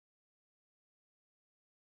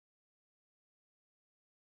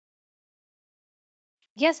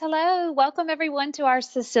Yes, hello. Welcome everyone to our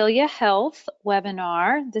Cecilia Health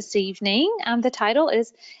webinar this evening. The title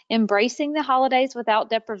is Embracing the Holidays Without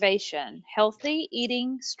Deprivation, Healthy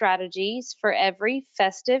Eating Strategies for Every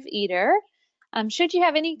Festive Eater. Should you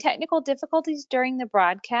have any technical difficulties during the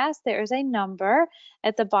broadcast, there is a number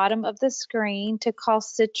at the bottom of the screen to call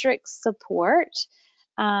Citrix support.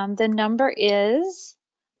 The number is,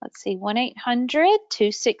 let's see,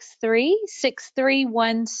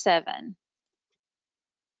 1-800-263-6317.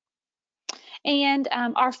 And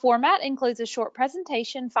our format includes a short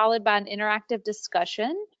presentation followed by an interactive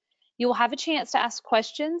discussion. You will have a chance to ask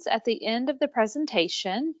questions at the end of the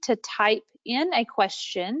presentation. To type in a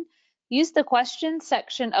question, use the questions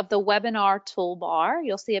section of the webinar toolbar.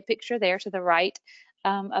 You'll see a picture there to the right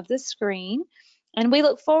of the screen. And we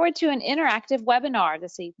look forward to an interactive webinar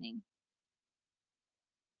this evening.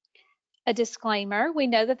 A disclaimer, we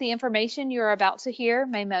know that the information you're about to hear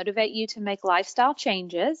may motivate you to make lifestyle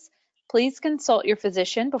changes. Please consult your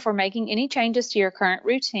physician before making any changes to your current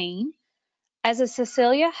routine. As a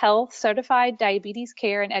Cecilia Health Certified Diabetes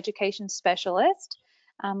Care and Education Specialist,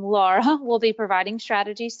 Laura will be providing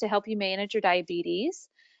strategies to help you manage your diabetes.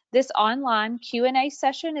 This online Q&A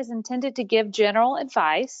session is intended to give general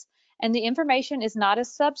advice, and the information is not a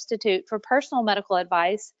substitute for personal medical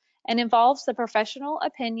advice and involves the professional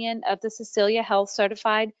opinion of the Cecilia Health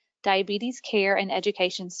Certified Diabetes Care and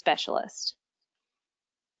Education Specialist.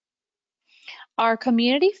 Our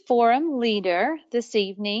community forum leader this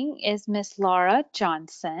evening is Miss Laura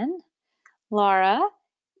Johnson. Laura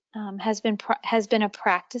has been a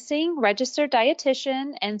practicing registered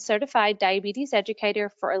dietitian and certified diabetes educator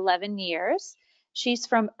for 11 years. She's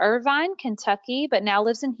from Irvine, Kentucky, but now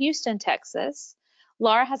lives in Houston, Texas.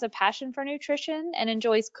 Laura has a passion for nutrition and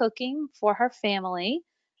enjoys cooking for her family.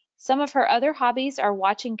 Some of her other hobbies are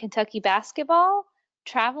watching Kentucky basketball,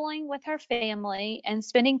 traveling with her family, and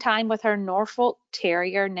spending time with her Norfolk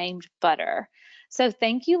Terrier named Butter. So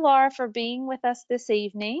thank you, Laura, for being with us this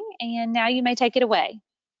evening, and now you may take it away.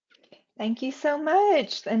 Thank you so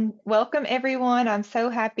much, and welcome everyone. I'm so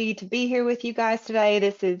happy to be here with you guys today.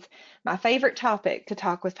 This is my favorite topic to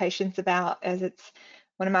talk with patients about, as it's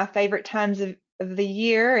one of my favorite times of the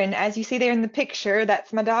year. And as you see there in the picture,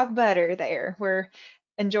 that's my dog Butter there. We're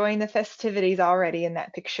enjoying the festivities already in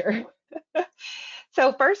that picture.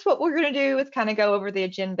 So first, what we're going to do is kind of go over the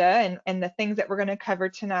agenda and the things that we're going to cover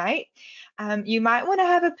tonight. You might want to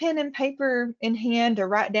have a pen and paper in hand to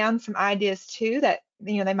write down some ideas too that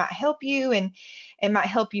they might help you and might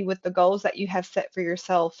help you with the goals that you have set for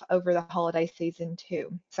yourself over the holiday season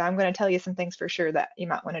too. So I'm going to tell you some things for sure that you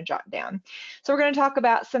might want to jot down. So we're going to talk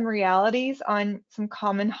about some realities on some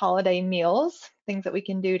common holiday meals, things that we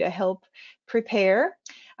can do to help prepare,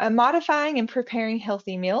 modifying and preparing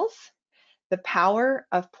healthy meals, the power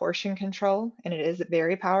of portion control, and it is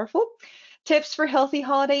very powerful, tips for healthy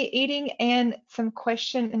holiday eating, and some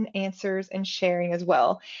question and answers and sharing as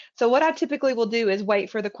well. So what I typically will do is wait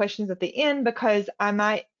for the questions at the end, because I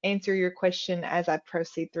might answer your question as I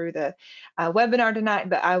proceed through the webinar tonight,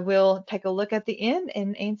 but I will take a look at the end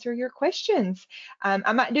and answer your questions.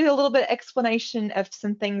 I might do a little bit of explanation of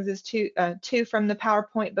some things as too from the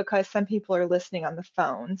PowerPoint, because some people are listening on the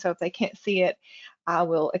phone. So if they can't see it, I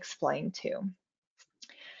will explain too.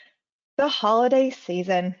 The holiday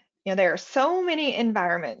season, there are so many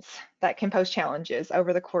environments that can pose challenges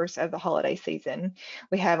over the course of the holiday season.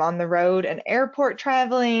 We have on the road and airport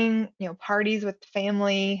traveling, parties with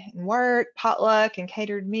family and work, potluck and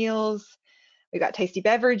catered meals. We've got tasty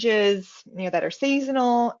beverages, that are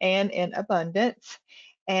seasonal and in abundance,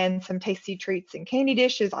 and some tasty treats and candy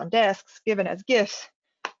dishes on desks given as gifts.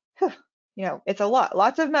 It's a lot,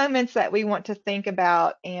 lots of moments that we want to think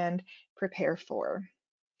about and prepare for.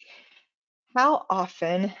 How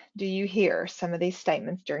often do you hear some of these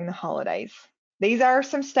statements during the holidays? These are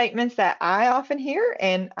some statements that I often hear,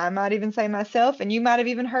 and I might even say myself, and you might have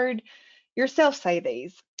even heard yourself say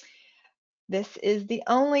these. This is the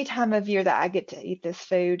only time of year that I get to eat this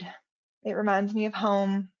food. It reminds me of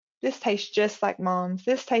home. This tastes just like mom's.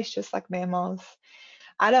 This tastes just like mama's.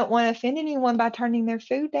 I don't want to offend anyone by turning their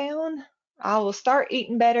food down. I will start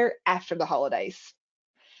eating better after the holidays.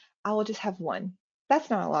 I will just have one. That's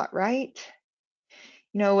not a lot, right?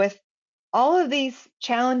 With all of these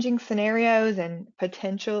challenging scenarios and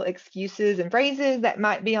potential excuses and phrases that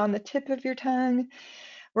might be on the tip of your tongue,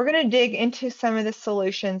 we're going to dig into some of the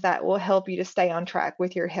solutions that will help you to stay on track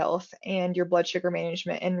with your health and your blood sugar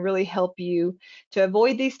management, and really help you to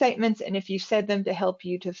avoid these statements, and if you said them, to help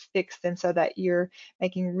you to fix them so that you're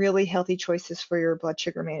making really healthy choices for your blood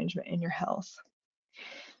sugar management and your health.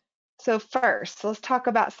 So first, let's talk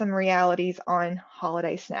about some realities on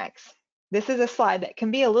holiday snacks. This is a slide that can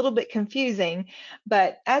be a little bit confusing,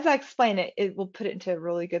 but as I explain it, it will put it into a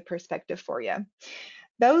really good perspective for you.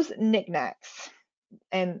 Those knickknacks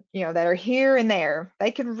and that are here and there,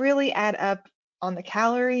 they can really add up on the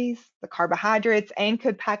calories, the carbohydrates, and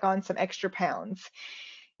could pack on some extra pounds.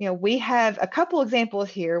 We have a couple examples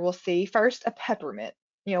here. We'll see first a peppermint.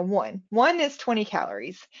 One is 20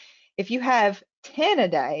 calories. If you have 10 a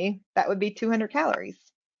day, that would be 200 calories.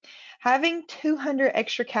 Having 200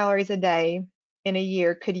 extra calories a day in a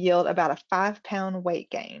year could yield about a 5-pound weight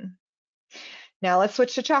gain. Now let's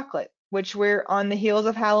switch to chocolate, which we're on the heels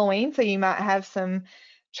of Halloween, so you might have some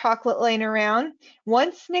chocolate laying around.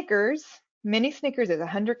 One Snickers, mini Snickers is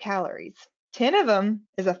 100 calories. 10 of them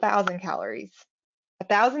is 1,000 calories.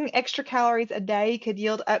 1,000 extra calories a day could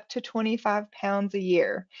yield up to 25 pounds a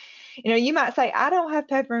year. You might say, I don't have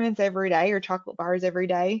peppermints every day or chocolate bars every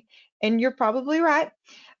day, and you're probably right.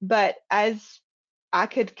 But as I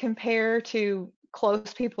could compare to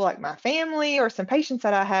close people like my family or some patients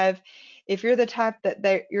that I have, if you're the type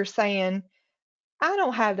that you're saying, I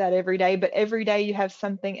don't have that every day, but every day you have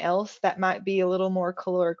something else that might be a little more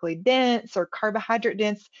calorically dense or carbohydrate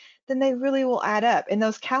dense, then they really will add up. And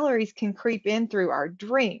those calories can creep in through our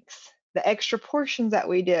drinks, the extra portions that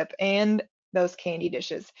we dip, and those candy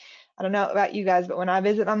dishes. I don't know about you guys, but when I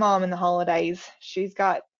visit my mom in the holidays, she's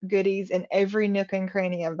got goodies in every nook and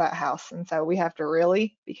cranny of that house. And so we have to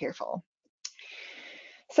really be careful.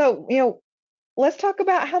 So, let's talk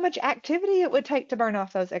about how much activity it would take to burn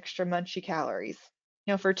off those extra munchy calories.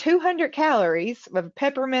 For 200 calories of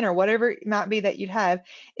peppermint or whatever it might be that you'd have,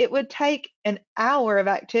 it would take an hour of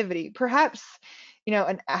activity, perhaps,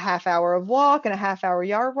 a half hour of walk and a half hour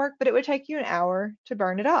yard work, but it would take you an hour to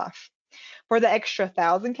burn it off. For the extra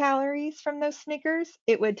 1,000 calories from those Snickers,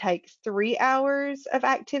 it would take 3 hours of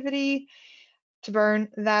activity to burn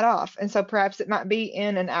that off. And so perhaps it might be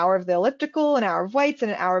in an hour of the elliptical, an hour of weights,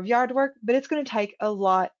 and an hour of yard work, but it's going to take a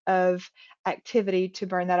lot of activity to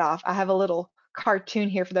burn that off. I have a little cartoon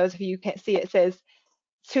here for those of you who can't see it. It says,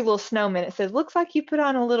 two little snowmen. It says, looks like you put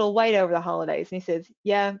on a little weight over the holidays. And he says,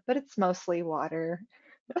 yeah, but it's mostly water.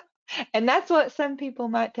 And that's what some people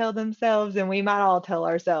might tell themselves, and we might all tell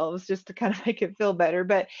ourselves just to kind of make it feel better.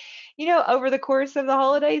 But, over the course of the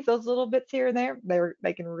holidays, those little bits here and there,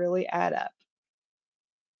 they can really add up.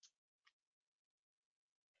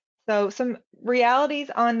 So some realities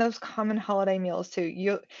on those common holiday meals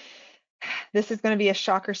too. This is going to be a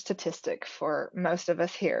shocker statistic for most of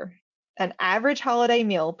us here. An average holiday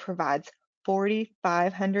meal provides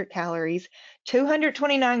 4,500 calories,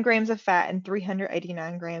 229 grams of fat, and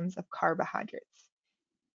 389 grams of carbohydrates.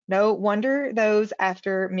 No wonder those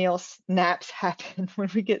after meal naps happen when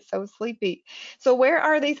we get so sleepy. So where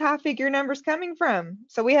are these high figure numbers coming from?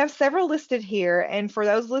 So we have several listed here, and for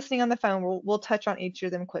those listening on the phone, we'll touch on each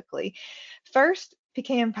of them quickly. First,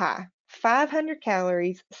 pecan pie, 500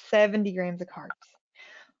 calories, 70 grams of carbs.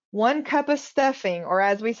 1 cup of stuffing, or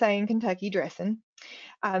as we say in Kentucky, dressing,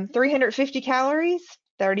 350 calories,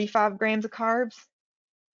 35 grams of carbs.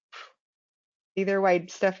 Either way,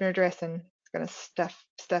 stuffing or dressing, it's going to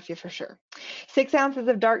stuff you for sure. 6 ounces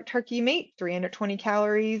of dark turkey meat, 320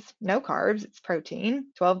 calories, no carbs, it's protein.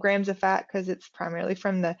 12 grams of fat because it's primarily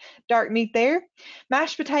from the dark meat there.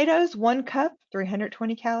 Mashed potatoes, 1 cup,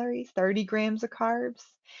 320 calories, 30 grams of carbs.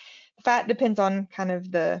 Fat depends on kind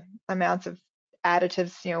of the amounts of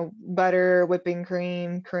additives, butter, whipping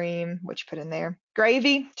cream, what you put in there.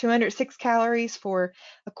 Gravy, 206 calories for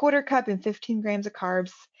a 1/4 cup and 15 grams of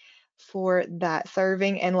carbs for that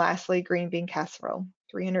serving. And lastly, green bean casserole,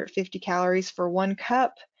 350 calories for 1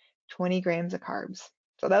 cup, 20 grams of carbs.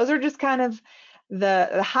 So those are just kind of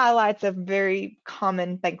the highlights of very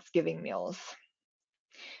common Thanksgiving meals.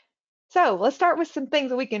 So let's start with some things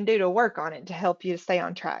that we can do to work on it to help you to stay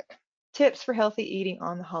on track. Tips for healthy eating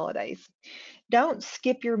on the holidays. Don't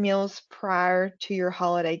skip your meals prior to your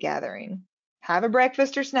holiday gathering. Have a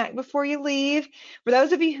breakfast or snack before you leave. For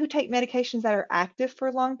those of you who take medications that are active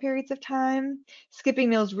for long periods of time, skipping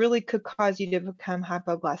meals really could cause you to become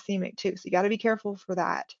hypoglycemic too. So you got to be careful for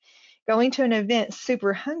that. Going to an event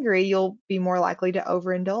super hungry, you'll be more likely to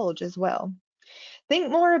overindulge as well. Think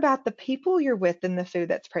more about the people you're with than the food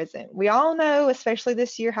that's present. We all know, especially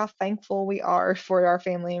this year, how thankful we are for our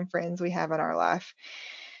family and friends we have in our life.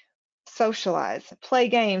 Socialize, play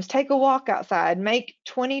games, take a walk outside, make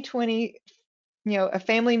 2020, a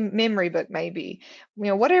family memory book maybe.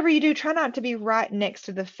 Whatever you do, try not to be right next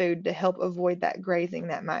to the food to help avoid that grazing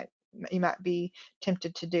that you might be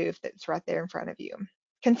tempted to do if it's right there in front of you.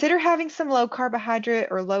 Consider having some low carbohydrate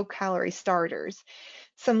or low calorie starters.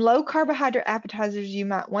 Some low carbohydrate appetizers you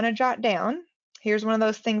might want to jot down Here's one of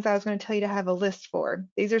those things I was going to tell you to have a list for.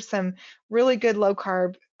 These are some really good low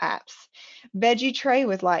carb apps. Veggie tray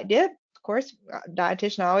with light dip. Of course,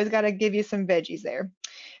 dietitian, I always got to give you some veggies there.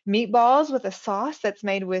 Meatballs with a sauce that's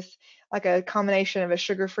made with like a combination of a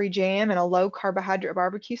sugar-free jam and a low carbohydrate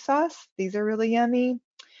barbecue sauce. These are really yummy.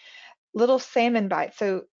 Little salmon bites.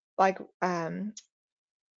 So like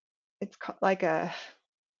it's like a,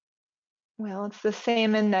 well, it's the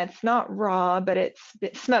salmon that's not raw, but it's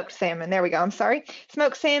smoked salmon. There we go. I'm sorry.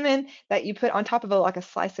 Smoked salmon that you put on top of like a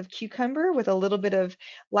slice of cucumber with a little bit of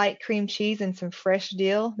light cream cheese and some fresh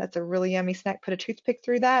dill. That's a really yummy snack. Put a toothpick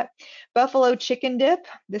through that. Buffalo chicken dip.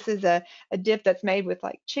 This is a dip that's made with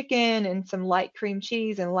like chicken and some light cream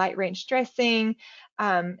cheese and light ranch dressing,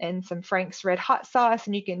 and some Frank's Red Hot sauce.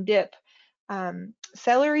 And you can dip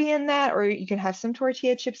celery in that, or you can have some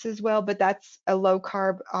tortilla chips as well, but that's a low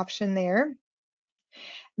carb option there.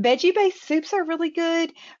 Veggie-based soups are really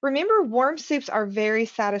good. Remember, warm soups are very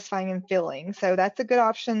satisfying and filling, so that's a good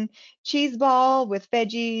option. Cheese ball with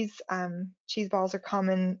veggies. Cheese balls are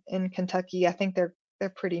common in Kentucky. I think they're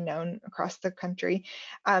pretty known across the country.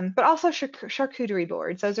 But also charcuterie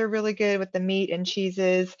boards. Those are really good with the meat and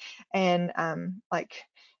cheeses and like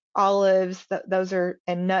olives. Those are,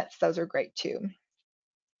 and nuts. Those are great too.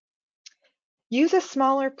 Use a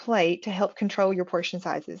smaller plate to help control your portion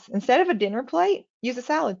sizes. Instead of a dinner plate, use a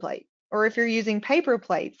salad plate. Or if you're using paper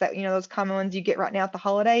plates, that those common ones you get right now at the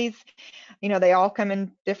holidays, they all come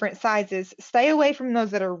in different sizes. Stay away from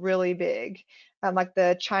those that are really big, like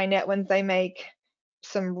the Chinette ones they make.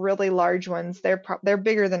 Some really large ones. They're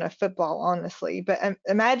bigger than a football, honestly. But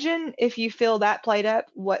imagine if you fill that plate up,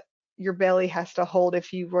 what your belly has to hold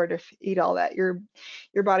if you were to eat all that. Your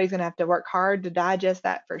body's gonna have to work hard to digest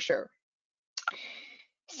that for sure.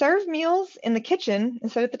 Serve meals in the kitchen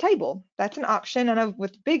instead of at the table. That's an option. I know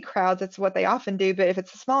with big crowds, that's what they often do, but if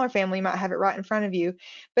it's a smaller family, you might have it right in front of you.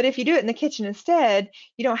 But if you do it in the kitchen instead,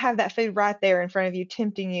 you don't have that food right there in front of you,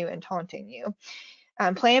 tempting you and taunting you.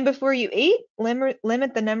 Plan before you eat. Limit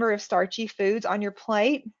the number of starchy foods on your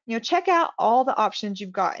plate. Check out all the options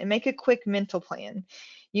you've got and make a quick mental plan.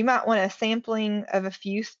 You might want a sampling of a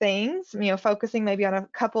few things, focusing maybe on a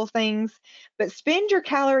couple things, but spend your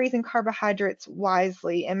calories and carbohydrates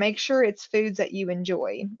wisely and make sure it's foods that you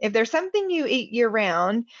enjoy. If there's something you eat year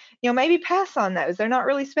round, maybe pass on those. They're not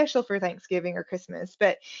really special for Thanksgiving or Christmas,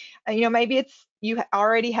 but maybe it's you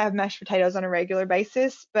already have mashed potatoes on a regular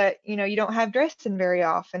basis, but you don't have dressing very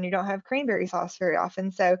often. You don't have cranberry sauce very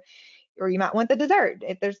often. So, or you might want the dessert.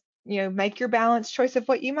 If there's, make your balanced choice of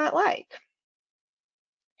what you might like.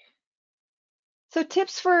 So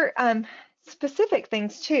tips for specific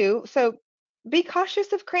things too. So be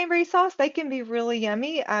cautious of cranberry sauce. They can be really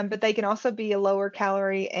yummy, but they can also be a lower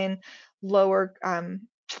calorie and lower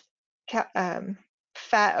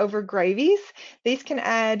fat over gravies. These can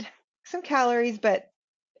add some calories, but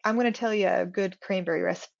I'm going to tell you a good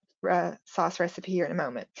cranberry sauce recipe here in a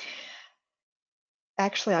moment.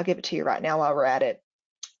 Actually, I'll give it to you right now while we're at it.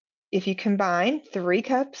 If you combine 3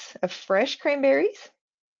 cups of fresh cranberries,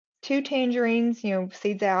 2 tangerines,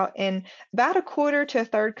 seeds out, and about a quarter to a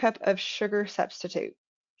third cup of sugar substitute.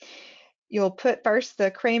 You'll put first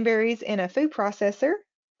the cranberries in a food processor,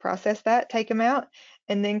 process that, take them out,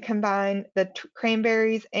 and then combine the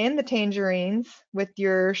cranberries and the tangerines with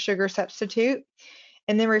your sugar substitute,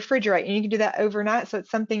 and then refrigerate. And you can do that overnight, so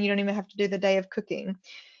it's something you don't even have to do the day of cooking.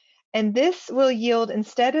 And this will yield,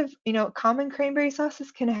 instead of, common cranberry sauces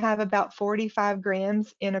can have about 45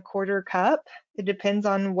 grams in a quarter cup. It depends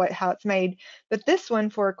on how it's made. But this one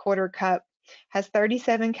for a quarter cup has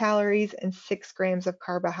 37 calories and 6 grams of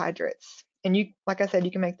carbohydrates. And like I said,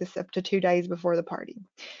 you can make this up to 2 days before the party.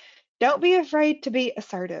 Don't be afraid to be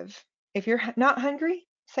assertive. If you're not hungry,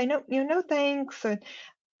 say no, no thanks.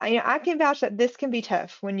 I can vouch that this can be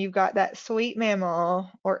tough when you've got that sweet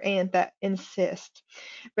mama or aunt that insist.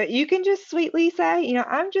 But you can just sweetly say,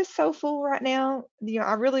 I'm just so full right now.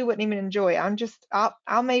 I really wouldn't even enjoy it.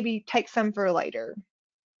 I'll maybe take some for later.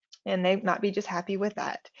 And they might be just happy with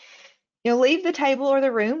that. Leave the table or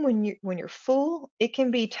the room when you're full. It can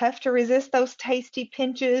be tough to resist those tasty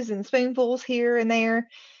pinches and spoonfuls here and there.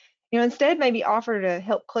 Instead, maybe offer to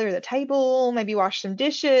help clear the table, maybe wash some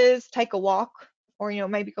dishes, take a walk, or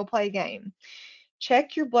maybe go play a game.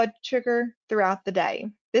 Check your blood sugar throughout the day.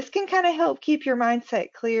 This can kind of help keep your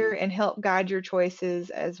mindset clear and help guide your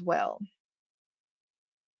choices as well.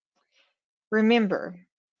 Remember,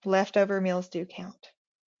 leftover meals do count.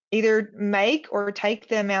 Either make or take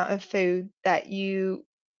the amount of food that you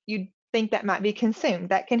think that might be consumed.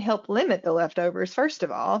 That can help limit the leftovers, first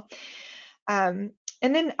of all.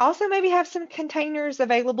 And then also maybe have some containers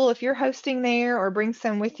available if you're hosting there, or bring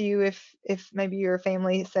some with you if maybe your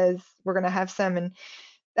family says we're going to have some, and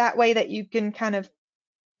that way that you can kind of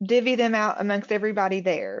divvy them out amongst everybody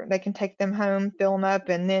there. They can take them home, fill them up,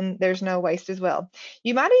 and then there's no waste as well.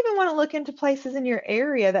 You might even want to look into places in your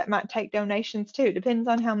area that might take donations too. Depends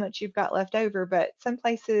on how much you've got left over, but some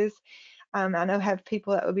places I know have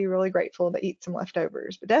people that would be really grateful to eat some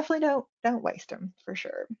leftovers, but definitely don't waste them for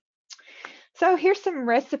sure. So here's some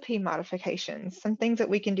recipe modifications, some things that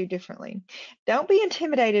we can do differently. Don't be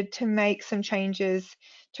intimidated to make some changes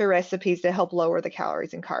to recipes to help lower the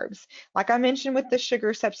calories and carbs. Like I mentioned with the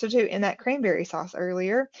sugar substitute in that cranberry sauce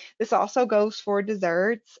earlier, this also goes for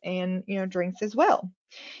desserts and drinks as well.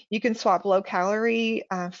 You can swap low calorie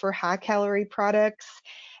for high calorie products,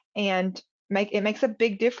 and it makes a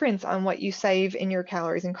big difference on what you save in your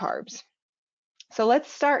calories and carbs. So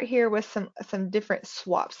let's start here with some different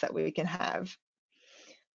swaps that we can have.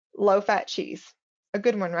 Low fat cheese, a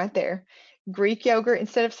good one right there. Greek yogurt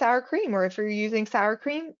instead of sour cream, or if you're using sour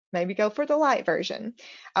cream, maybe go for the light version.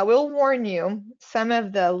 I will warn you, some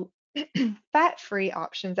of the fat-free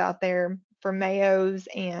options out there for mayos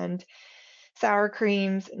and sour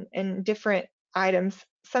creams and different items,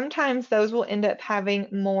 sometimes those will end up having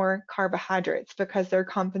more carbohydrates because they're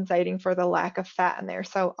compensating for the lack of fat in there.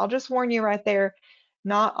 So I'll just warn you right there,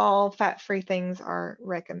 not all fat-free things are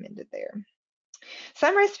recommended there.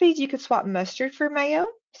 Some recipes you could swap mustard for mayo.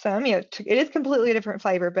 Some, it is completely different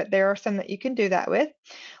flavor, but there are some that you can do that with.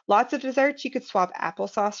 Lots of desserts, you could swap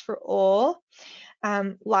applesauce for oil.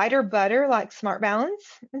 Lighter butter like Smart Balance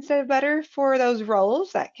instead of butter for those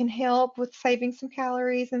rolls. That can help with saving some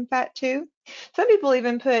calories and fat too. Some people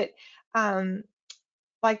even put um,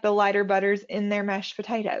 like the lighter butters in their mashed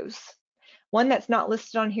potatoes. One that's not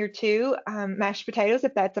listed on here too, mashed potatoes,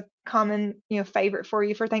 if that's a common favorite for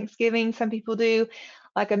you for Thanksgiving. Some people do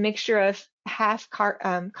like a mixture of half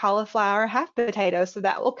cauliflower, half potato, so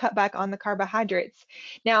that will cut back on the carbohydrates.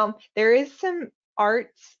 Now, there is some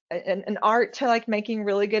an art to like making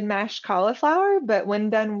really good mashed cauliflower, but when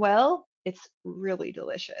done well, it's really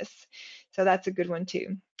delicious. So that's a good one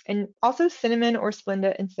too. And also cinnamon or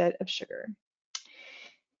Splenda instead of sugar.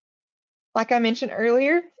 Like I mentioned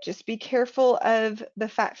earlier, just be careful of the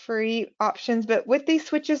fat-free options, but with these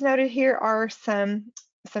switches noted here are some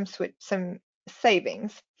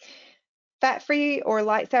savings. Fat-free or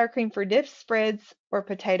light sour cream for dips, spreads, or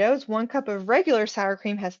potatoes. 1 cup of regular sour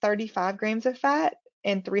cream has 35 grams of fat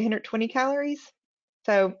and 320 calories.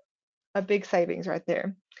 So a big savings right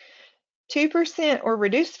there. 2% or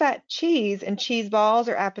reduced fat cheese and cheese balls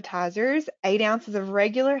or appetizers. 8 ounces of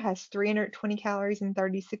regular has 320 calories and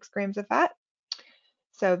 36 grams of fat.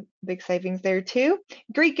 So big savings there too.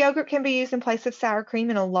 Greek yogurt can be used in place of sour cream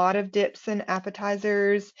in a lot of dips and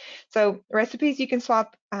appetizers. So recipes you can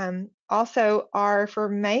swap also are for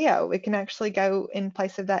mayo. It can actually go in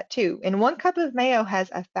place of that too. And 1 cup of mayo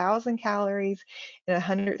has 1,000 calories and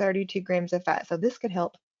 132 grams of fat. So this could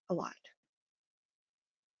help a lot.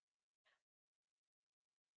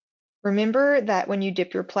 Remember that when you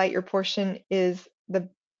dip your plate, your portion is the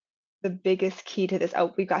biggest key to this.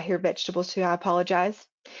 Oh, we've got here vegetables too. I apologize.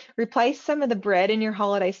 Replace some of the bread in your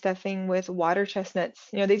holiday stuffing with water chestnuts.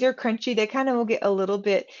 These are crunchy. They kind of will get a little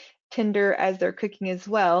bit tender as they're cooking as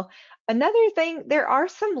well. Another thing, there are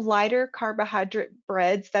some lighter carbohydrate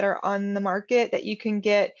breads that are on the market that you can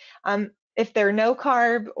get. If they're no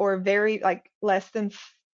carb or very like less than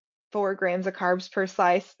 4 grams of carbs per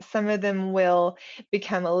slice, some of them will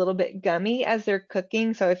become a little bit gummy as they're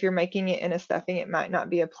cooking. So if you're making it in a stuffing, it might not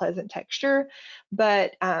be a pleasant texture.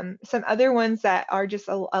 But some other ones that are just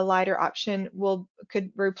a lighter option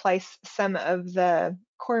could replace some of the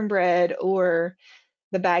cornbread or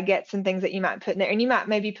the baguettes and things that you might put in there. And you might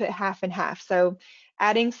maybe put half and half. So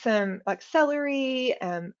adding some like celery,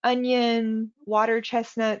 onion, water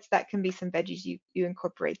chestnuts, that can be some veggies you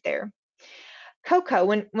incorporate there. Cocoa,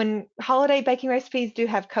 when holiday baking recipes do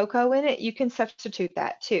have cocoa in it, you can substitute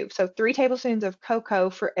that too. So 3 tablespoons of cocoa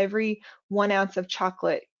for every 1 ounce of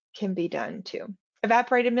chocolate can be done too.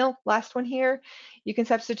 Evaporated milk, last one here, you can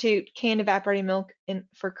substitute canned evaporated milk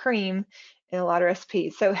for cream in a lot of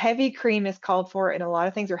recipes. So heavy cream is called for in a lot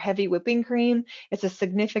of things, or heavy whipping cream. It's a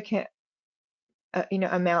significant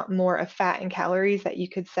amount more of fat and calories that you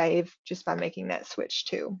could save just by making that switch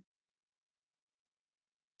too.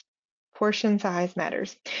 Portion size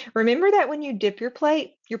matters. Remember that when you dip your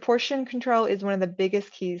plate, your portion control is one of the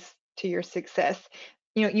biggest keys to your success.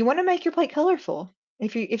 You want to make your plate colorful.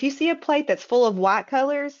 If you see a plate that's full of white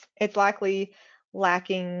colors, it's likely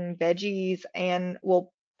lacking veggies and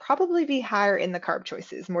will probably be higher in the carb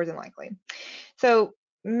choices, more than likely. So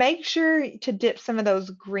make sure to dip some of those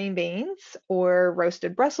green beans or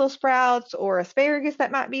roasted Brussels sprouts or asparagus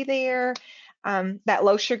that might be there. That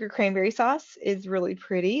low sugar cranberry sauce is really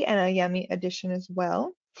pretty and a yummy addition as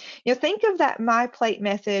well. Think of that my plate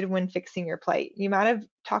method when fixing your plate. You might have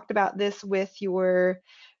talked about this with your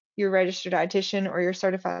registered dietitian or your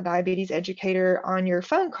certified diabetes educator on your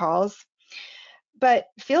phone calls, but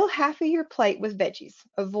fill half of your plate with veggies.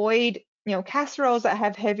 Avoid, casseroles that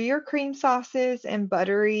have heavier cream sauces and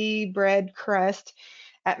buttery bread crust.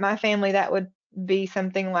 At my family, that would be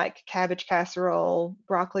something like cabbage casserole,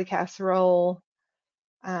 broccoli casserole,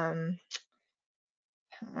 um,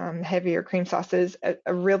 heavier cream sauces.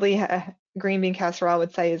 A really green bean casserole, I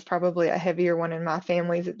would say, is probably a heavier one in my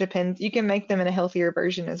families. It depends. You can make them in a healthier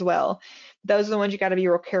version as well. Those are the ones you got to be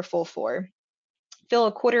real careful for. Fill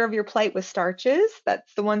a quarter of your plate with starches.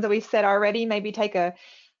 That's the ones that we've said already. Maybe take a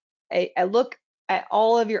look at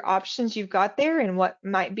all of your options you've got there and what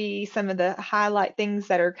might be some of the highlight things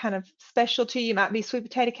that are kind of special to you. It might be sweet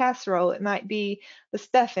potato casserole. It might be the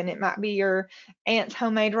stuffing. It might be your aunt's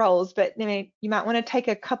homemade rolls. But you might want to take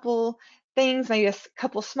a couple things, maybe a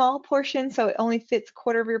couple small portions so it only fits a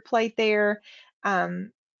quarter of your plate there.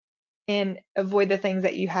 And avoid the things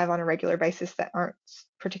that you have on a regular basis that aren't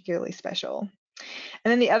particularly special.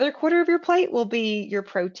 And then the other quarter of your plate will be your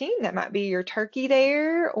protein. That might be your turkey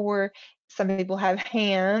there, or some people have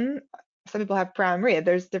ham. Some people have prime rib.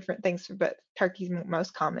 There's different things, but turkey's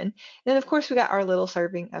most common. And then, of course, we got our little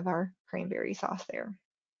serving of our cranberry sauce there.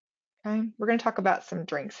 Okay, we're going to talk about some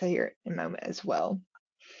drinks here in a moment as well.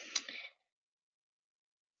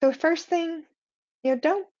 So first thing,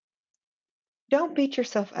 don't beat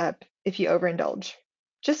yourself up if you overindulge.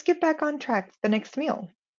 Just get back on track the next meal.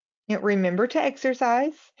 Remember to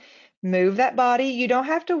exercise, move that body. You don't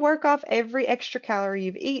have to work off every extra calorie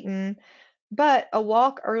you've eaten, but a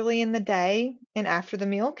walk early in the day and after the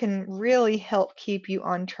meal can really help keep you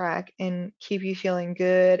on track and keep you feeling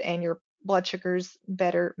good and your blood sugars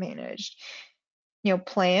better managed.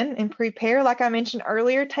 Plan and prepare. Like I mentioned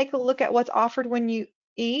earlier, take a look at what's offered when you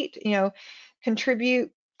eat,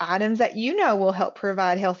 contribute items that will help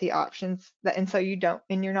provide healthy options and so you don't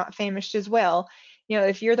and you're not famished as well.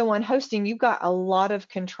 If you're the one hosting, you've got a lot of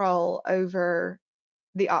control over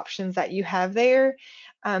the options that you have there.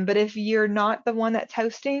 But if you're not the one that's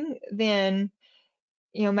hosting, then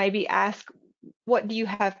maybe ask, what do you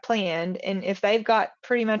have planned? And if they've got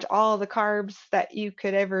pretty much all the carbs that you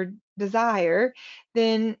could ever desire,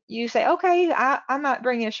 then you say, okay, I might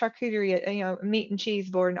bring a charcuterie, meat and cheese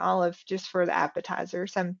board and olive just for the appetizer or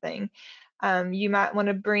something. You might want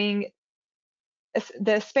to bring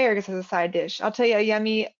the asparagus as a side dish. I'll tell you a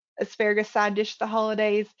yummy asparagus side dish the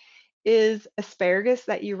holidays is asparagus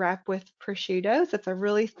that you wrap with prosciutto. So it's a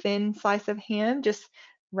really thin slice of ham. Just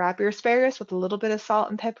wrap your asparagus with a little bit of salt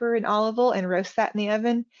and pepper and olive oil and roast that in the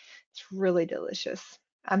oven. It's really delicious.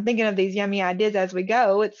 I'm thinking of these yummy ideas as we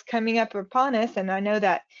go. It's coming up upon us, and I know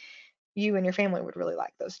that you and your family would really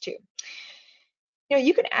like those too.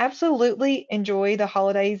 You can absolutely enjoy the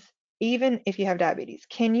holidays even if you have diabetes.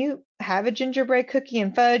 Can you have a gingerbread cookie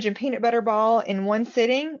and fudge and peanut butter ball in one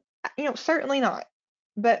sitting? Certainly not.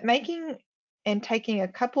 But making and taking a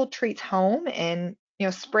couple treats home and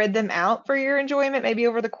spread them out for your enjoyment, maybe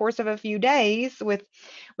over the course of a few days with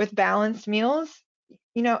balanced meals,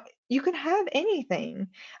 you know, you can have anything.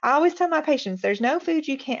 I always tell my patients there's no food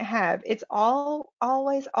you can't have. It's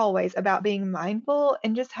always about being mindful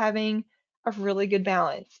and just having a really good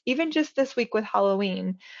balance. Even just this week with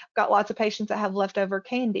Halloween, I've got lots of patients that have leftover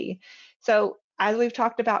candy. So as we've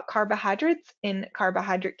talked about carbohydrates and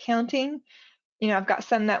carbohydrate counting, I've got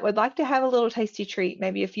some that would like to have a little tasty treat,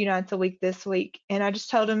 maybe a few nights a week this week. And I just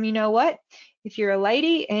told them, you know what? If you're a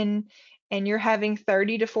lady and you're having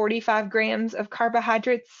 30 to 45 grams of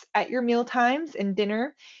carbohydrates at your meal times and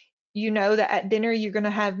dinner, you know that at dinner you're going to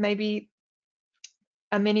have maybe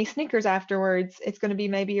a mini Snickers afterwards. It's going to be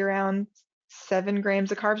maybe around 7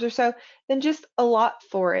 grams of carbs or so. Then just a lot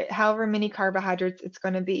for it, however many carbohydrates it's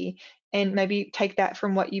going to be. And maybe take that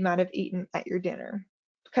from what you might have eaten at your dinner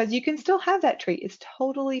because you can still have that treat. It's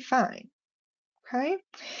totally fine. Okay.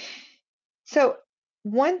 So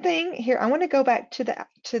one thing here, I want to go back to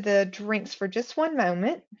the drinks for just one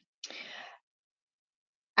moment.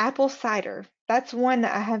 Apple cider. That's one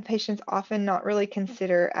that I have patients often not really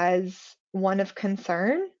consider as one of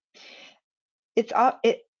concern. It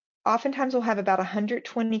oftentimes will have about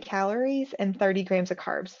 120 calories and 30 grams of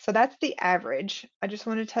carbs. So that's the average. I just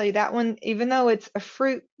want to tell you that one, even though it's a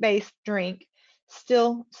fruit-based drink,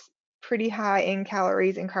 still pretty high in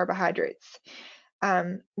calories and carbohydrates.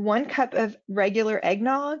 1 cup of regular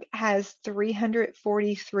eggnog has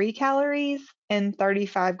 343 calories and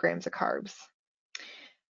 35 grams of carbs.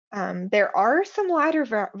 There are some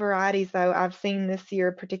lighter varieties, though, I've seen this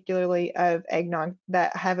year, particularly of eggnog,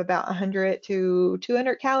 that have about 100 to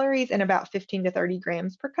 200 calories and about 15 to 30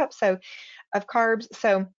 grams per cup. So of carbs.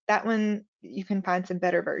 So that one you can find some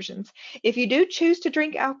better versions. If you do choose to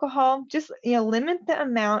drink alcohol, just limit the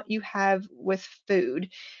amount you have with food.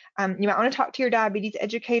 You might want to talk to your diabetes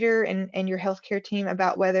educator and your healthcare team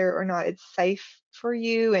about whether or not it's safe for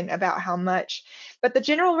you and about how much. But the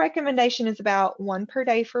general recommendation is about 1 per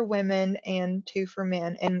day for women and 2 for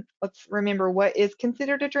men. And let's remember what is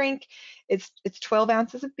considered a drink. It's 12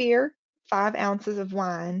 ounces of beer, 5 ounces of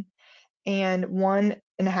wine, and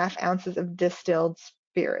 1.5 ounces of distilled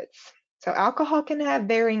spirits. So alcohol can have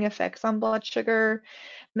varying effects on blood sugar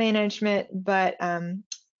management, but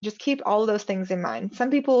just keep all of those things in mind. Some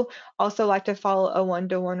people also like to follow a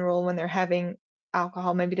 1-to-1 rule when they're having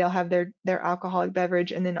alcohol. Maybe they'll have their alcoholic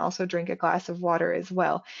beverage and then also drink a glass of water as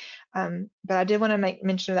well. But I did want to make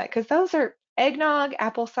mention of that because those are eggnog,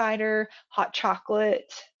 apple cider, hot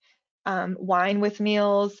chocolate, wine with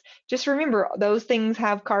meals. Just remember, those things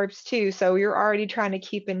have carbs too. So you're already trying to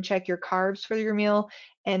keep in check your carbs for your meal,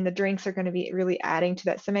 and the drinks are going to be really adding to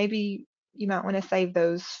that. So maybe you might want to save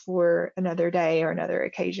those for another day or another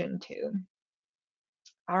occasion too.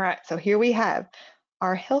 All right, so here we have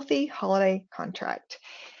our healthy holiday contract.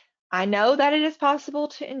 I know that it is possible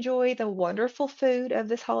to enjoy the wonderful food of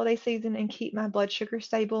this holiday season and keep my blood sugar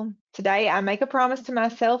stable. Today, I make a promise to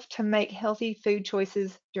myself to make healthy food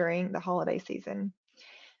choices during the holiday season.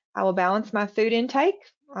 I will balance my food intake.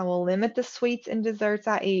 I will limit the sweets and desserts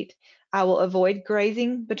I eat. I will avoid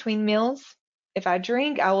grazing between meals. If I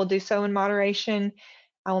drink, I will do so in moderation.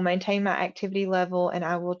 I will maintain my activity level and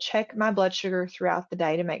I will check my blood sugar throughout the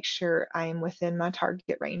day to make sure I am within my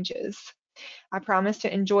target ranges. I promise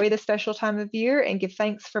to enjoy this special time of year and give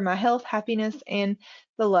thanks for my health, happiness, and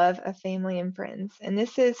the love of family and friends. And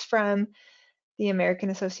this is from the American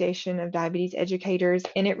Association of Diabetes Educators.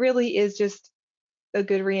 And it really is just a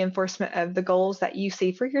good reinforcement of the goals that you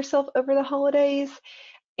see for yourself over the holidays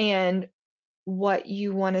and what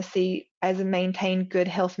you want to see as a maintain good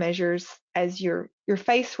health measures as you're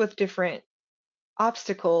faced with different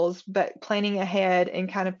obstacles, but planning ahead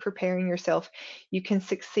and kind of preparing yourself, you can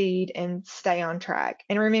succeed and stay on track.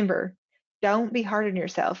 And remember, don't be hard on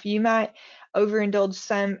yourself. You might overindulge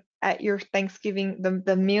some at your Thanksgiving,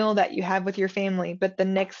 the meal that you have with your family, but the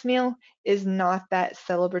next meal is not that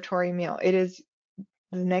celebratory meal. It is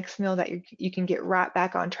the next meal that you can get right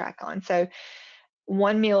back on track on. So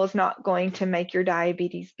one meal is not going to make your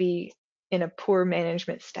diabetes be in a poor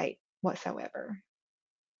management state whatsoever.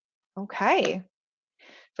 Okay.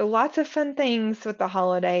 So lots of fun things with the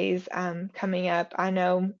holidays coming up. I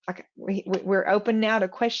know we're open now to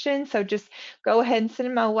questions, so just go ahead and send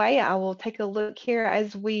them my way. I will take a look here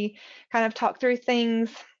as we kind of talk through things.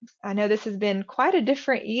 I know this has been quite a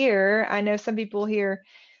different year. I know some people here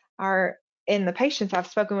are in the patients I've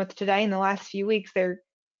spoken with today in the last few weeks. They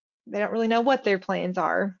don't really know what their plans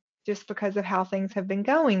are just because of how things have been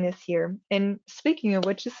going this year. And speaking of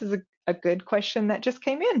which, this is a good question that just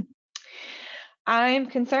came in. I'm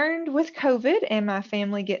concerned with COVID and my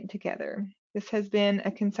family getting together. This has been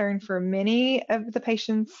a concern for many of the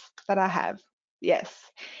patients that I have. Yes.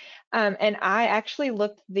 And I actually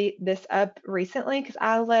looked this up recently because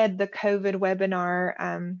I led the COVID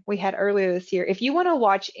webinar we had earlier this year. If you want to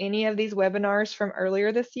watch any of these webinars from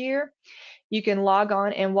earlier this year, you can log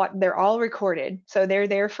on and watch. They're all recorded, so they're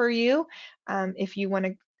there for you if you want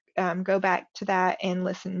to go back to that and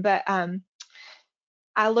listen. But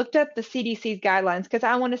I looked up the CDC's guidelines because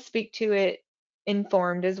I want to speak to it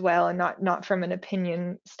informed as well and not from an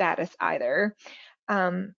opinion status either.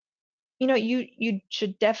 Um, you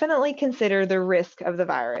should definitely consider the risk of the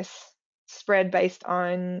virus spread based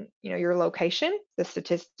on your location, the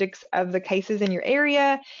statistics of the cases in your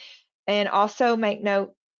area, and also make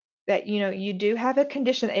note that you do have a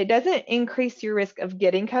condition. It doesn't increase your risk of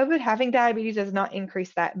getting COVID. Having diabetes does not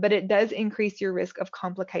increase that, but it does increase your risk of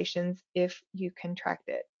complications if you contract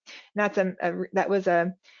it. And that was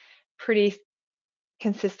a pretty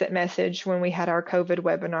consistent message when we had our COVID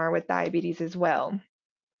webinar with diabetes as well.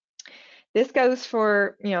 This goes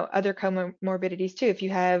for other comorbidities too. If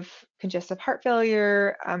you have congestive heart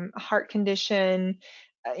failure, heart condition,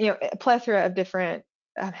 a plethora of different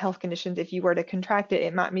health conditions, if you were to contract it,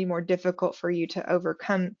 it might be more difficult for you to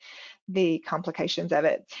overcome the complications of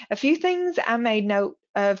it. A few things I made note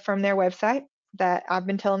of from their website that I've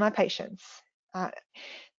been telling my patients that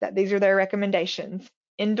these are their recommendations.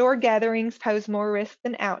 Indoor gatherings pose more risk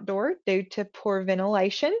than outdoor due to poor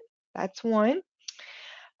ventilation. That's one.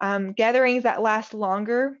 Gatherings that last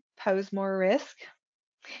longer pose more risk.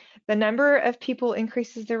 The number of people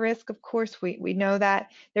increases the risk. Of course, we know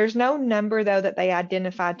that. There's no number, though, that they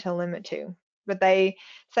identified to limit to. But they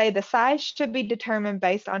say the size should be determined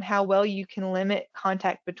based on how well you can limit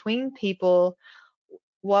contact between people,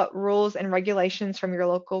 what rules and regulations from your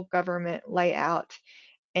local government lay out,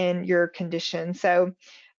 and your condition. So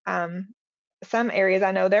some areas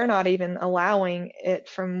I know they're not even allowing it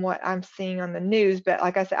from what I'm seeing on the news, but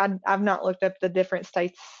like I said, I've not looked up the different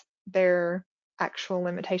states, their actual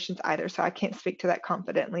limitations either, so I can't speak to that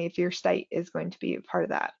confidently if your state is going to be a part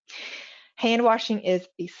of that. Hand washing is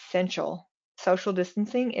essential. Social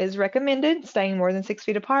distancing is recommended, staying more than 6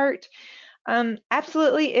 feet apart.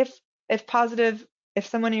 Absolutely, if positive, if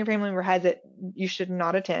someone in your family member has it, you should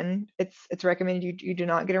not attend. It's recommended you do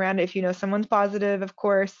not get around it if you know someone's positive, of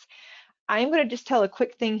course. I'm going to just tell a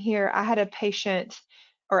quick thing here. I had a patient,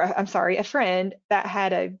 or I'm sorry, a friend that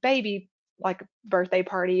had a baby, like birthday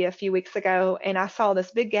party a few weeks ago, and I saw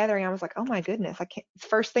this big gathering. I was like, oh my goodness, I can't. It's the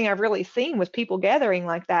first thing I've really seen was people gathering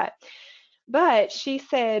like that. But she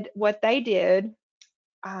said what they did,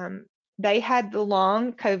 um, they had the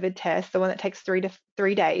long COVID test, the one that takes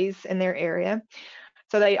 3 days in their area.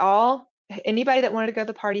 So they all, anybody that wanted to go to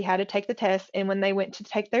the party had to take the test. And when they went to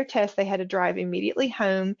take their test, they had to drive immediately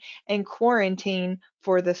home and quarantine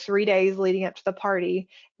for the 3 days leading up to the party.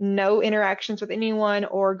 No interactions with anyone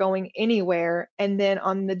or going anywhere. And then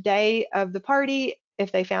on the day of the party,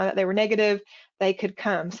 if they found that they were negative, they could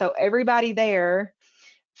come. So everybody there,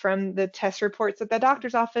 from the test reports at the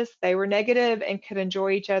doctor's office, they were negative and could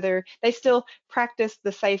enjoy each other. They still practiced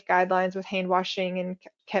the safe guidelines with hand washing and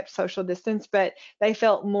kept social distance, but they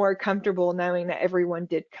felt more comfortable knowing that everyone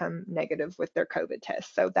did come negative with their COVID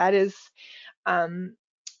test. So that is um,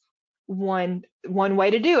 one way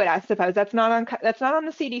to do it, I suppose. That's not on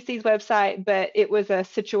the CDC's website, but it was a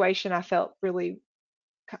situation I felt really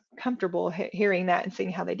comfortable hearing that and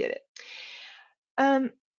seeing how they did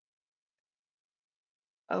it.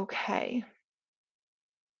 Okay.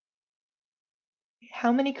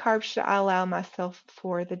 How many carbs should I allow myself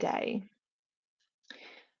for the day?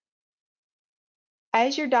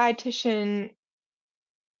 As your dietitian,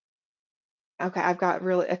 okay, I've got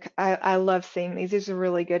really, I love seeing these. These are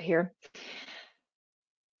really good here.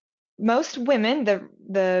 Most women,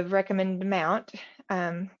 the recommended amount,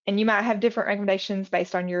 and you might have different recommendations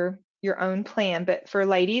based on your own plan, but for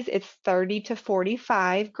ladies, it's 30 to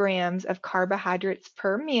 45 grams of carbohydrates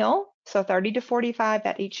per meal. So 30 to 45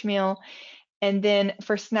 at each meal. And then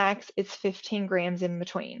for snacks, it's 15 grams in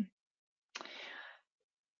between.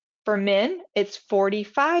 For men, it's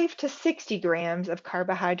 45 to 60 grams of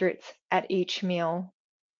carbohydrates at each meal,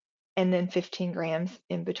 and then 15 grams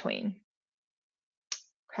in between.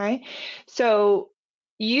 Okay, so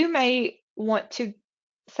you may want to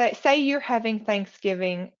say you're having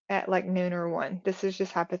Thanksgiving at like noon or 1. This is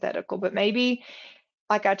just hypothetical, but maybe,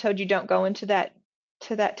 like I told you, don't go into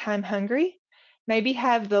that time hungry. Maybe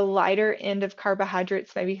have the lighter end of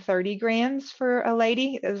carbohydrates, maybe 30 grams for a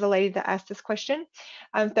lady. There's a lady that asked this question,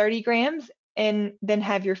 30 grams, and then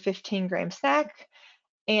have your 15-gram snack.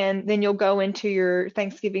 And then you'll go into your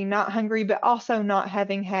Thanksgiving not hungry, but also not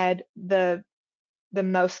having had the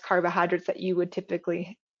most carbohydrates that you would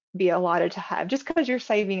typically be allotted to have, just because you're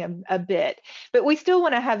saving a bit. But we still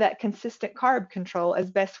want to have that consistent carb control as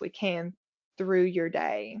best we can through your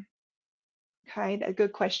day. Okay, that's a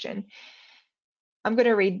good question. I'm going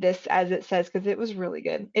to read this as it says because it was really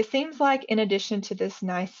good. It seems like in addition to this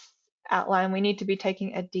nice outline, we need to be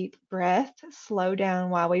taking a deep breath, slow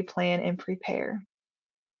down while we plan and prepare.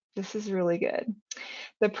 This is really good.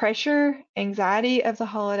 The pressure, anxiety of the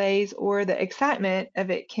holidays, or the excitement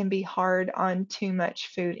of it can be hard on too much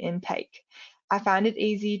food intake. I find it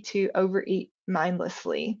easy to overeat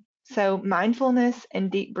mindlessly. So mindfulness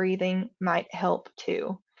and deep breathing might help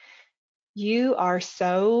too. You are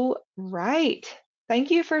so right. Thank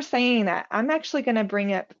you for saying that. I'm actually going to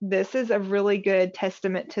bring up, this is a really good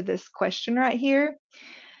testament to this question right here.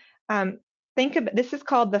 Think about, this is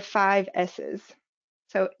called the 5 S's.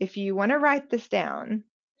 So if you want to write this down,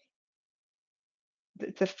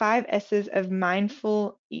 it's the 5 S's of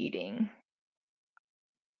mindful eating.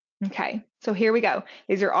 Okay, so here we go.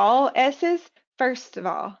 These are all S's. First of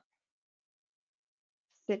all,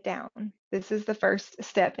 sit down. This is the first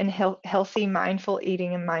step in healthy mindful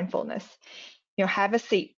eating and mindfulness. Have a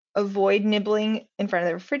seat. Avoid nibbling in front of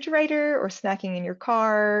the refrigerator or snacking in your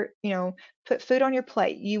car. Put food on your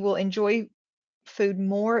plate. You will enjoy food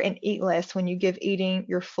more and eat less when you give eating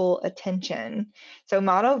your full attention. So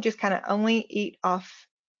motto, just kind of only eat off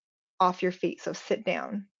off your feet. So sit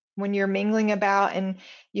down. When you're mingling about and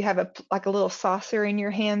you have like a little saucer in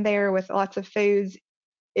your hand there with lots of foods,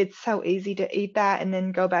 it's so easy to eat that and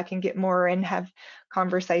then go back and get more and have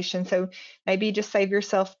conversation. So maybe just save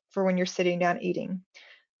yourself for when you're sitting down eating.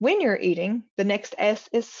 When you're eating, the next S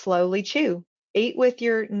is slowly chew. Eat with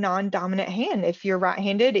your non-dominant hand. If you're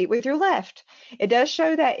right-handed, eat with your left. It does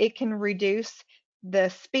show that it can reduce the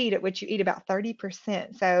speed at which you eat about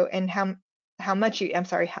 30%. So, and how much you, I'm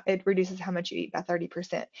sorry, it reduces how much you eat by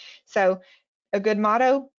 30%. So, a good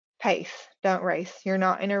motto, pace, don't race. You're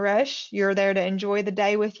not in a rush. You're there to enjoy the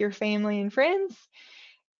day with your family and friends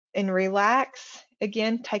and relax.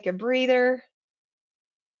 Again, take a breather.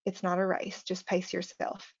 It's not a race. Just pace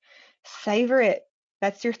yourself. Savor it.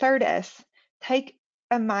 That's your third S. Take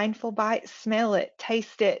a mindful bite, smell it,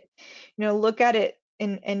 taste it, look at it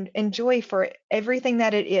and enjoy for it, everything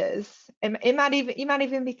that it is. And it might even you might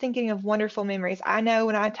even be thinking of wonderful memories. I know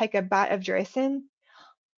when I take a bite of dressing,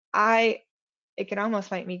 I it can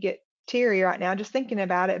almost make me get teary right now just thinking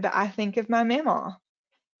about it, but I think of my mama.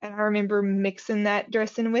 And I remember mixing that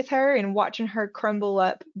dressing with her and watching her crumble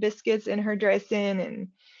up biscuits in her dressing and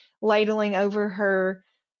ladling over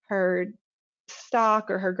her stock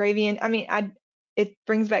or her gravy. And I mean, it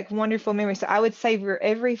brings back wonderful memories. So I would savor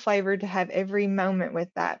every flavor to have every moment with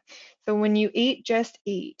that. So when you eat, just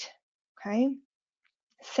eat. Okay.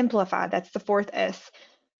 Simplify. That's the fourth S.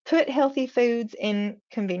 Put healthy foods in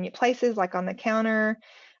convenient places like on the counter,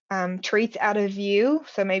 treats out of view.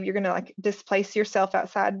 So maybe you're going to like displace yourself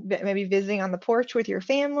outside, maybe visiting on the porch with your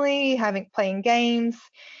family, playing games.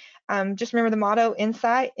 Just remember the motto: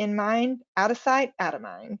 insight, in mind, out of sight, out of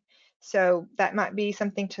mind. So that might be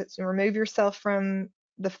something to remove yourself from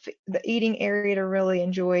the eating area to really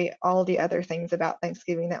enjoy all the other things about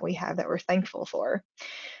Thanksgiving that we have that we're thankful for.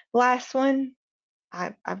 Last one,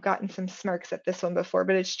 I've gotten some smirks at this one before,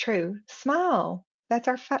 but it's true. Smile. That's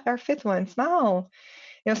our fifth one. Smile.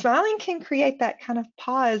 Smiling can create that kind of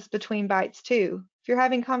pause between bites too. If you're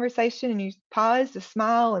having conversation and you pause to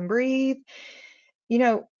smile and breathe, you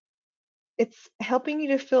know, it's helping you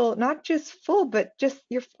to feel not just full, but just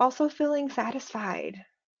you're also feeling satisfied.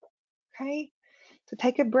 Okay? So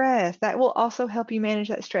take a breath. That will also help you manage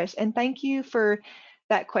that stress. And thank you for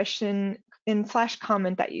that question in slash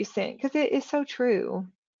comment that you sent because it is so true.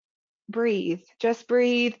 Breathe, just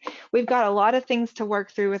breathe. We've got a lot of things to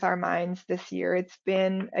work through with our minds this year. It's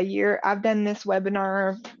been a year. I've done this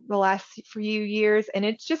webinar the last few years, and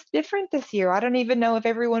it's just different this year. I don't even know if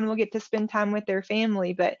everyone will get to spend time with their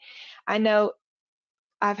family, but I know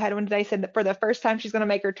I've had one today said that for the first time she's going to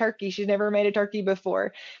make her turkey. She's never made a turkey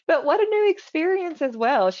before. But what a new experience as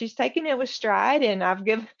well. She's taken it with stride, and I've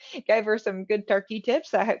gave her some good turkey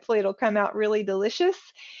tips. So hopefully it'll come out really delicious.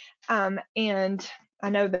 And I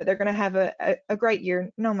know that they're going to have a great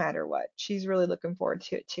year no matter what. She's really looking forward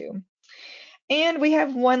to it too. And we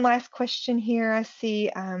have one last question here. I see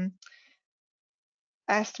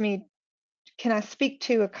asked me, can I speak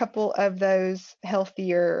to a couple of those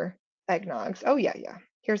healthier eggnogs? Oh, yeah, yeah.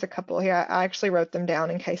 Here's a couple here. I actually wrote them down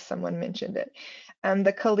in case someone mentioned it.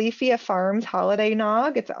 The Califia Farms Holiday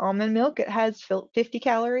Nog, it's almond milk. It has 50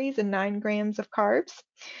 calories and 9 grams of carbs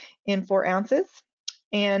in 4 ounces.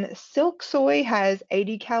 And Silk Soy has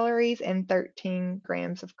 80 calories and 13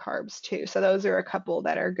 grams of carbs too. So those are a couple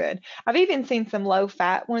that are good. I've even seen some low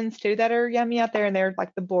fat ones too that are yummy out there, and they're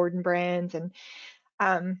like the Borden brands and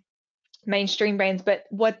um, mainstream brands, but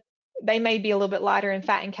what they may be a little bit lighter in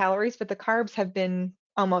fat and calories, but the carbs have been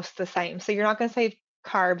almost the same. So you're not going to save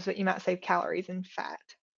carbs, but you might save calories and fat.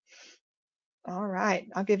 All right,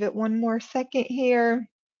 I'll give it one more second here.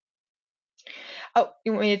 Oh,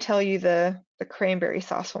 you want me to tell you the cranberry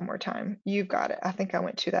sauce one more time? You've got it. I think I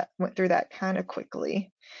went through that kind of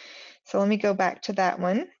quickly. So let me go back to that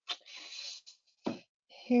one.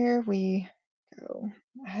 Here we go.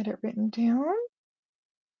 I had it written down.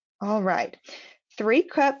 All right. 3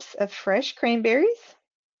 cups of fresh cranberries,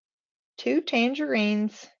 2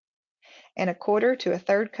 tangerines, and a quarter to a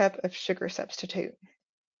third cup of sugar substitute.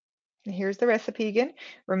 And here's the recipe again.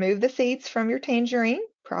 Remove the seeds from your tangerine.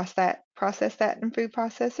 Process that in food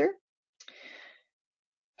processor.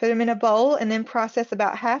 Put them in a bowl and then process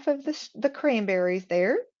about half of the cranberries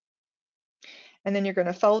there. And then you're going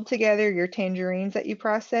to fold together your tangerines that you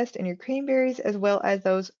processed and your cranberries as well as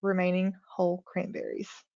those remaining whole cranberries.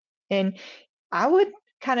 And I would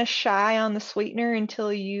kind of shy on the sweetener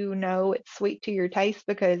until you know it's sweet to your taste,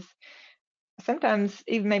 because sometimes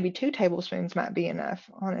even maybe 2 tablespoons might be enough,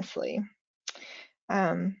 honestly.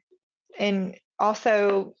 And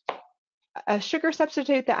also a sugar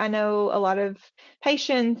substitute that I know a lot of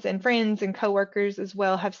patients and friends and coworkers as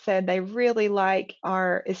well have said they really like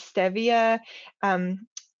is stevia. Um,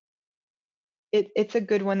 it's a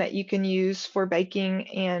good one that you can use for baking,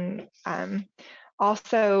 and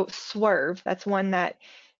also Swerve. That's one that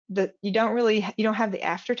you don't have the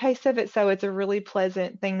aftertaste of it, so it's a really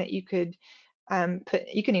pleasant thing that you could put.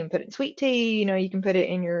 You can even put it in sweet tea. You can put it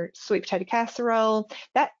in your sweet potato casserole.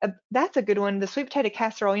 That's a good one. The sweet potato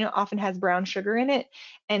casserole, often has brown sugar in it,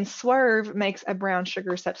 and Swerve makes a brown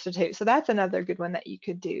sugar substitute. So that's another good one that you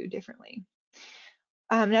could do differently.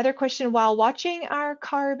 Another question, while watching our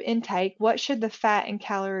carb intake, what should the fat and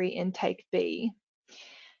calorie intake be?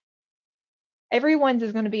 Everyone's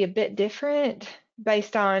is going to be a bit different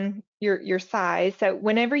based on your size. So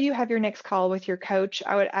whenever you have your next call with your coach,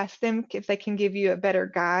 I would ask them if they can give you a better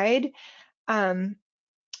guide. Um,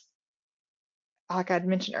 like I'd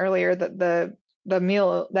mentioned earlier, that the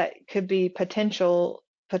meal that could be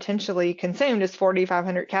potentially consumed is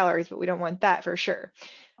 4,500 calories, but we don't want that for sure.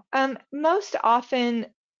 Most often,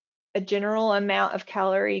 a general amount of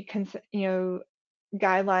calorie,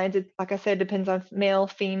 guidelines. It, like I said, depends on male,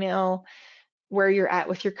 female, where you're at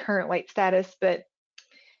with your current weight status, but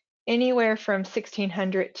anywhere from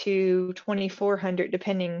 1,600 to 2,400,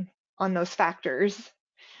 depending on those factors.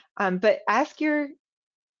 But I'm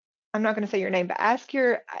not going to say your name, but ask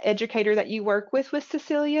your educator that you work with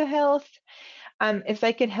Cecilia Health, if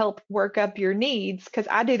they can help work up your needs, because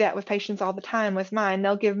I do that with patients all the time with mine.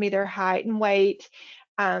 They'll give me their height and weight,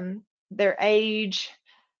 their age.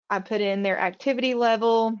 I put in their activity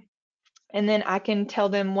level, and then I can tell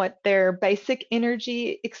them what their basic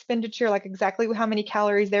energy expenditure, like exactly how many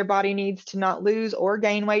calories their body needs to not lose or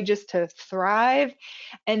gain weight, just to thrive.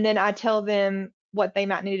 And then I tell them what they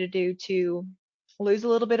might need to do to lose a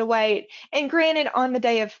little bit of weight. And granted, on the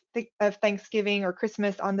day of Thanksgiving or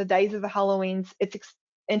Christmas, on the days of the Halloweens, it's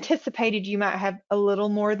anticipated you might have a little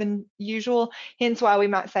more than usual. Hence why we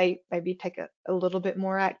might say maybe take a little bit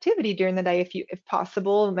more activity during the day if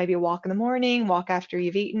possible, maybe a walk in the morning, walk after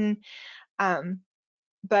you've eaten.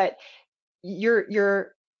 But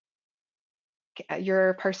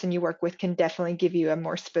your person you work with can definitely give you a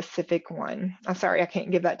more specific one. I'm sorry, I can't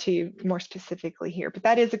give that to you more specifically here, but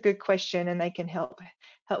that is a good question, and they can help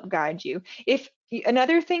guide you. If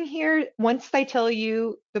another thing here, once they tell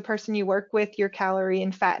you, the person you work with, your calorie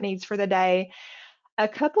and fat needs for the day, a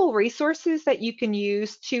couple resources that you can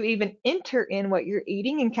use to even enter in what you're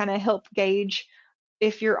eating and kind of help gauge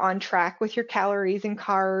if you're on track with your calories and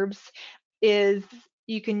carbs is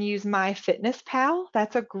you can use MyFitnessPal.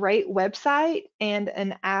 That's a great website and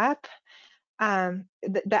an app.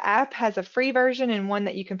 The app has a free version and one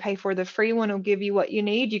that you can pay for. The free one will give you what you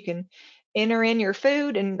need. You can enter in your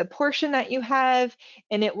food and the portion that you have,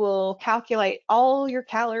 and it will calculate all your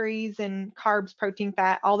calories and carbs, protein,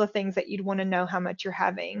 fat, all the things that you'd want to know how much you're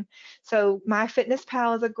having. So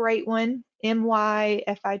MyFitnessPal is a great one.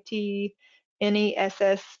 MyFitnesspal,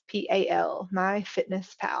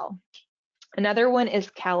 MyFitnessPal. Another one is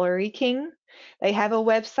Calorie King. They have a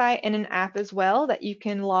website and an app as well that you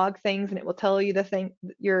can log things, and it will tell you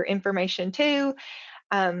your information too.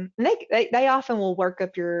 They often will work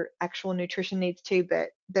up your actual nutrition needs too, but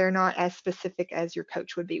they're not as specific as your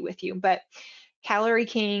coach would be with you. But Calorie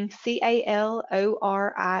King,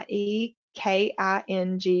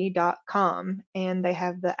 CalorieKing.com, and they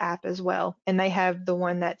have the app as well, and they have the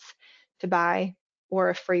one that's to buy or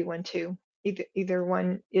a free one too. Either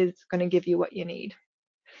one is going to give you what you need.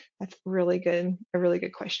 That's really good, a really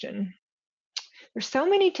good question. There's so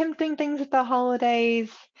many tempting things at the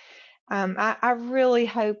holidays. I really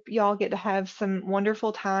hope y'all get to have some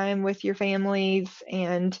wonderful time with your families,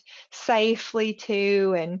 and safely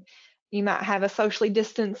too. And you might have a socially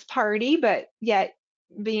distanced party, but yet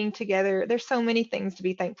being together. There's so many things to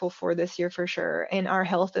be thankful for this year for sure. And our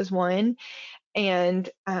health is one. And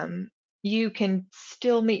you can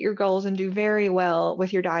still meet your goals and do very well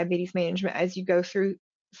with your diabetes management as you go through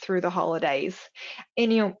the holidays.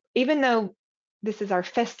 And even though this is our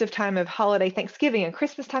festive time of holiday, Thanksgiving and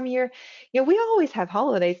Christmas time of year, we always have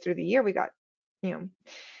holidays through the year. We got,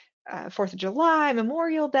 4th of July,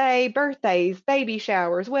 Memorial Day, birthdays, baby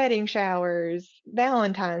showers, wedding showers,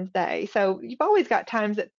 Valentine's Day. So you've always got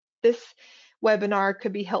times that this webinar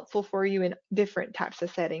could be helpful for you in different types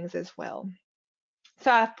of settings as well. So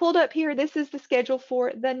I've pulled up here, this is the schedule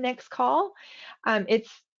for the next call. The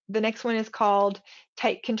next one is called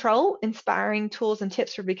Take Control, Inspiring Tools and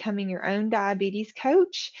Tips for Becoming Your Own Diabetes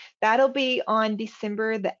Coach. That'll be on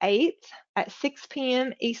December the 8th at 6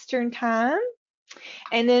 p.m. Eastern Time.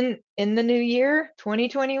 And then in the new year,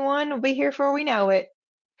 2021, will be here before we know it.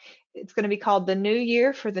 It's going to be called The New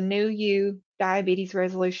Year for the New You Diabetes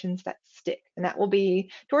Resolutions That Stick. And that will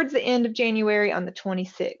be towards the end of January on the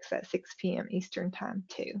 26th at 6 p.m. Eastern Time,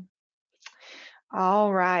 too.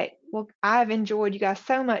 All right. Well, I've enjoyed you guys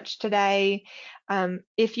so much today.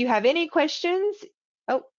 If you have any questions,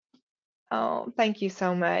 oh, oh, thank you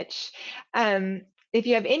so much. Um, if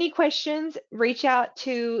you have any questions, reach out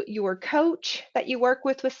to your coach that you work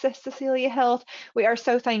with Cecilia Health. We are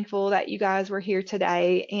so thankful that you guys were here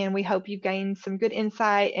today, and we hope you gained some good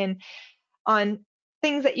insight and on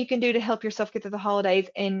things that you can do to help yourself get through the holidays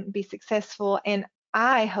and be successful. And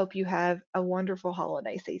I hope you have a wonderful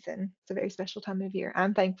holiday season. It's a very special time of year.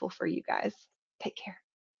 I'm thankful for you guys. Take care.